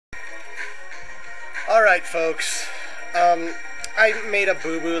Alright, folks. I made a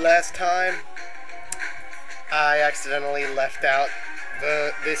boo-boo last time. I accidentally left out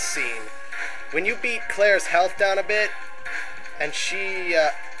this scene. When you beat Claire's health down a bit, and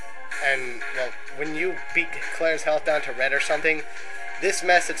when you beat Claire's health down to red or something, this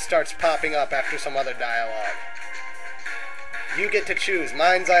message starts popping up after some other dialogue. You get to choose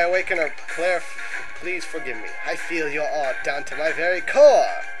Mind's Eye Awaken or Claire, please forgive me. I feel your art down to my very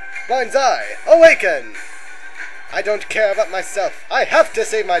core. Mind's Eye Awaken! I don't care about myself. I have to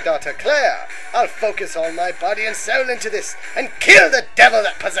save my daughter, Claire. I'll focus all my body and soul into this and kill the devil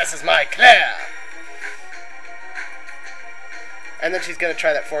that possesses my Claire. And then she's going to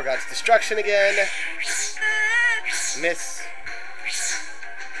try that Four Gods Destruction again. Miss.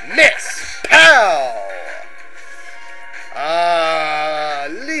 Pow!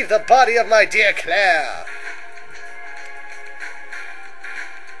 Leave the body of my dear Claire.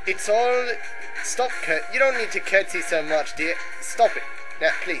 It's all... Stop, you don't need to curtsy so much, dear. Stop it.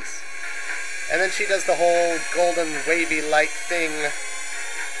 Now, please. And then she does the whole golden wavy light thing.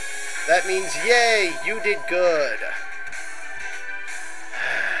 That means, yay, you did good.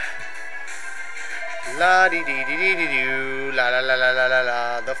 La dee dee dee dee dee doo, la la la la la la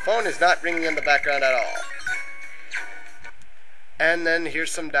la. The phone is not ringing in the background at all. And then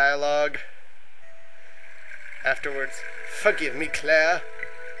here's some dialogue. Afterwards, forgive me, Claire.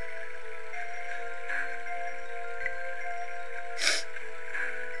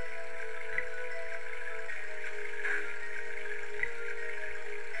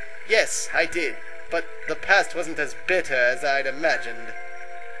 Yes, I did, but the past wasn't as bitter as I'd imagined.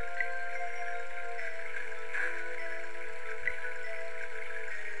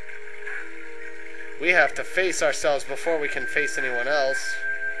 We have to face ourselves before we can face anyone else.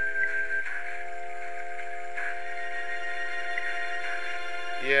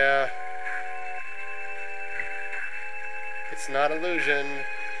 Yeah. It's not illusion.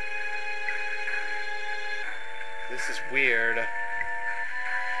 This is weird.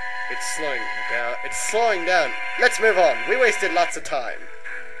 It's slowing down. It's slowing down. Let's move on. We wasted lots of time.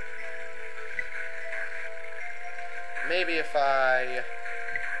 Maybe if I...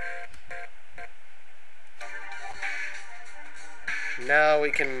 Now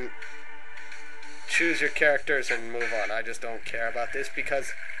we can choose your characters and move on. I just don't care about this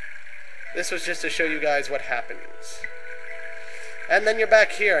because this was just to show you guys what happens. And then you're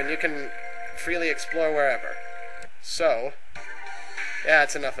back here and you can freely explore wherever. So, yeah,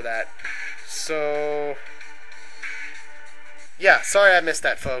 it's enough of that. So, yeah, sorry I missed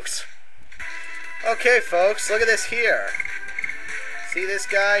that, folks. Okay, folks, look at this here. See this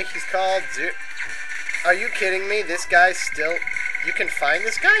guy? He's called... Are you kidding me? This guy's still... You can find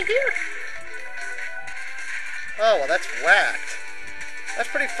this guy here? Oh, well, that's whacked. That's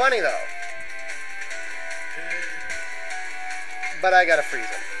pretty funny, though. But I gotta freeze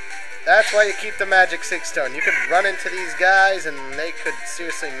him. That's why you keep the magic 6-stone. You could run into these guys, and they could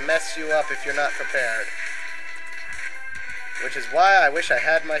seriously mess you up if you're not prepared. Which is why I wish I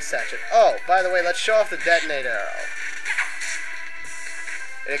had my sachet. Oh, by the way, let's show off the detonate arrow.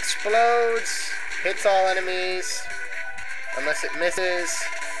 It explodes, hits all enemies... Unless it misses.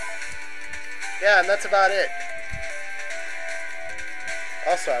 Yeah, and that's about it.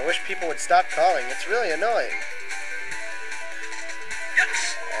 Also, I wish people would stop calling. It's really annoying.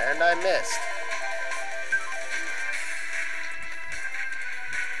 And I missed.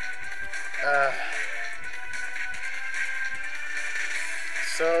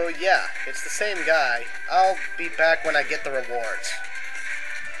 So, yeah, it's the same guy. I'll be back when I get the rewards.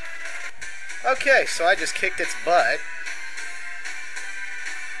 Okay, so I just kicked its butt.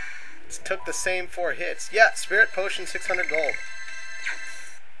 Took the same 4 hits. Yeah, Spirit Potion, 600 gold.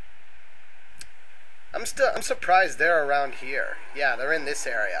 I'm surprised they're around here. Yeah, they're in this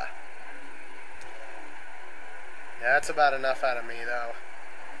area. Yeah, that's about enough out of me, though.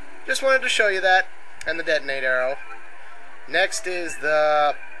 Just wanted to show you that, and the detonate arrow. Next is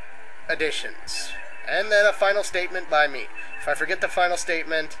the additions. And then a final statement by me. If I forget the final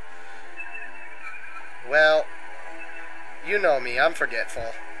statement, well, you know me, I'm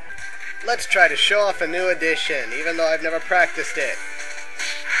forgetful. Let's try to show off a new addition, even though I've never practiced it.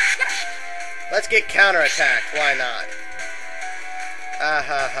 Let's get counterattacked, why not? Ah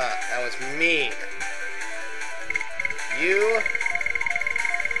ha ha, that was mean. You...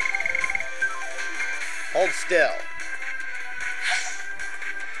 Hold still.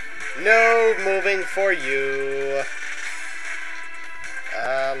 No moving for you.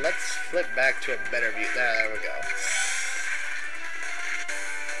 Let's flip back to a better view. There we go.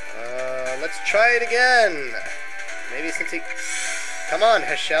 Let's try it again. Maybe since he... Come on,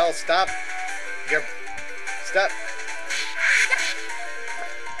 Heshel, stop your Stop.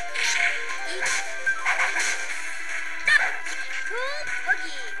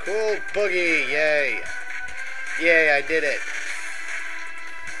 Cool boogie, yay. Yay, I did it.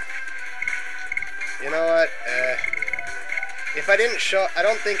 You know what? If I didn't show... I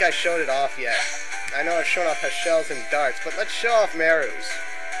don't think I showed it off yet. I know I've shown off has shells and darts, but let's show off Marus.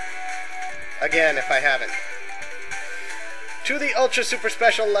 Again, if I haven't. To the Ultra Super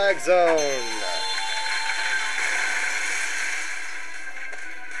Special Lag Zone.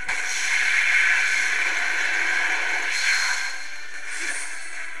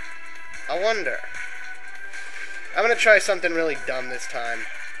 I wonder. I'm gonna try something really dumb this time.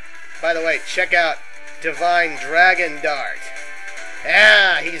 By the way, check out Divine Dragon Dart.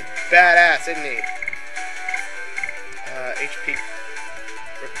 Yeah, he's badass, isn't he? HP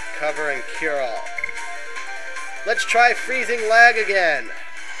Recover and Cure All. Let's try Freezing Lag again.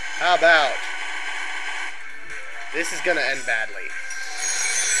 How about? This is gonna end badly.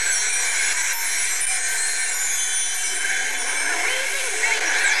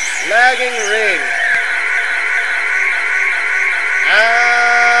 Lagging Ring.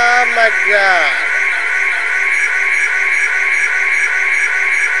 Oh my god.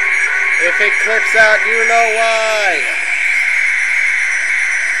 If it clips out, you know why.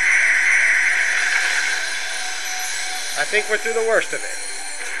 I think we're through the worst of it.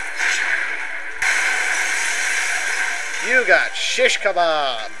 You got shish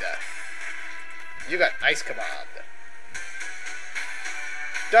kebabbed. You got ice kebabbed.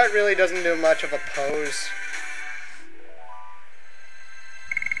 Dart really doesn't do much of a pose.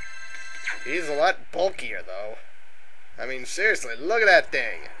 He's a lot bulkier, though. I mean, seriously, look at that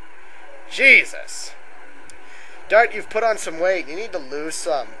thing. Jesus. Dart, you've put on some weight. You need to lose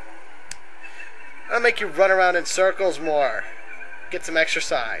some. I'll make you run around in circles more. Get some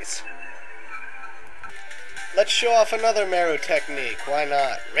exercise. Let's show off another Maru technique. Why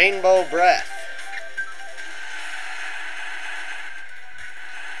not? Rainbow Breath.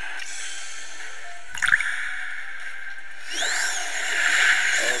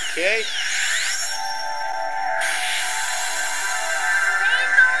 Okay.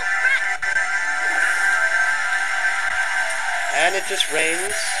 And it just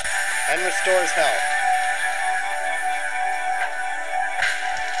rains and restores health.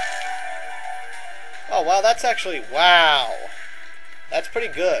 Oh, wow, that's actually... Wow. That's pretty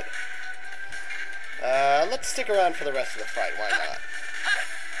good. Let's stick around for the rest of the fight. Why not?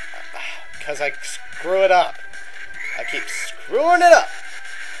 Because I screw it up. I keep screwing it up.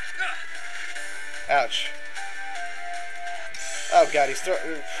 Ouch. Oh, God, he's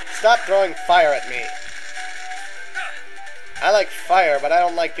Stop throwing fire at me. I like fire, but I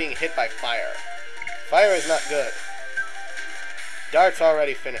don't like being hit by fire. Fire is not good. Dart's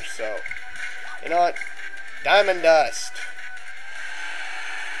already finished, so... You know what? Diamond Dust.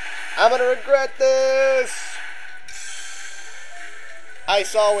 I'm gonna regret this!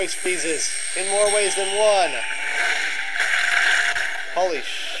 Ice always freezes, in more ways than one. Holy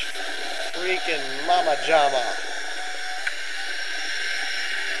freaking mama jama.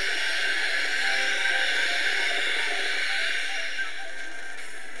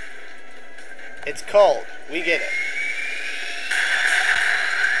 It's cold. We get it.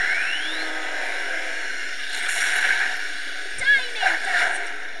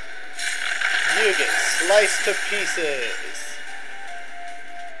 You get sliced to pieces.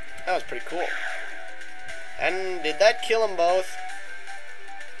 That was pretty cool. And did that kill them both?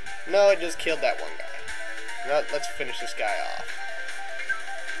 No, it just killed that one guy. No, let's finish this guy off.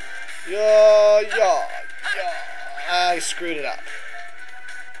 Yeah. I screwed it up.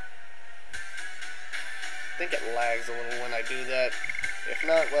 I think it lags a little when I do that. If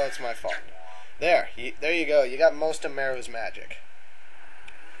not, well, it's my fault. There you go. You got most of Maru's magic.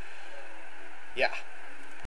 Yeah.